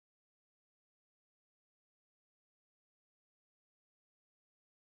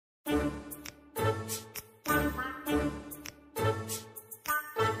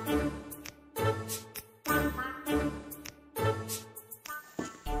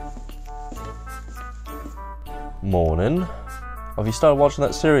Morning. Have you started watching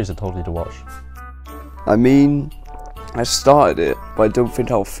that series I told you to watch? I mean, I started it, but I don't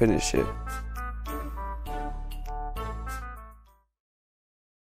think I'll finish it.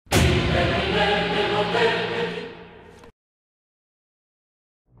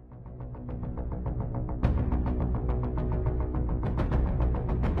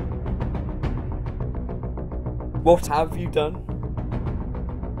 What have you done?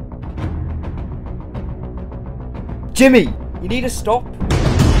 Jimmy, you need to stop.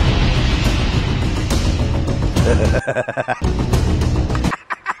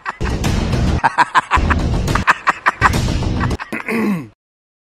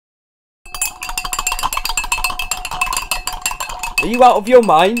 Are you out of your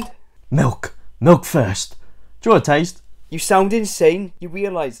mind? Milk. Milk first. Do you want a taste? You sound insane. You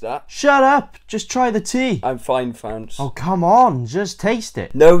realise that? Shut up. Just try the tea. I'm fine, thanks. Oh, come on. Just taste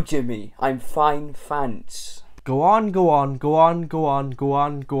it. No, Jimmy. I'm fine, thanks. Go on, go on, go on, go on, go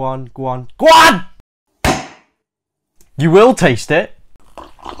on, go on, go on, go on! You will taste it.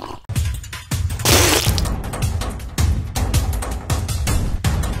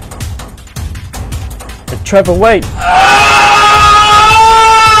 Trevor, wait.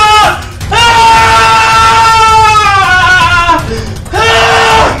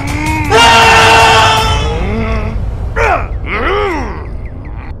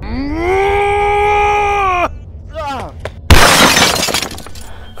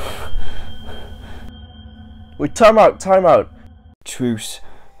 Wait, time out, time out. Truce.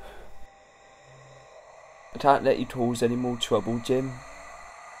 I can't let you cause any more trouble, Jim.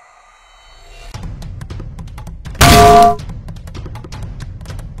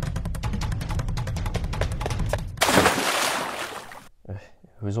 It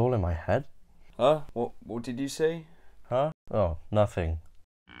was all in my head. Huh? What did you say? Huh? Oh, nothing.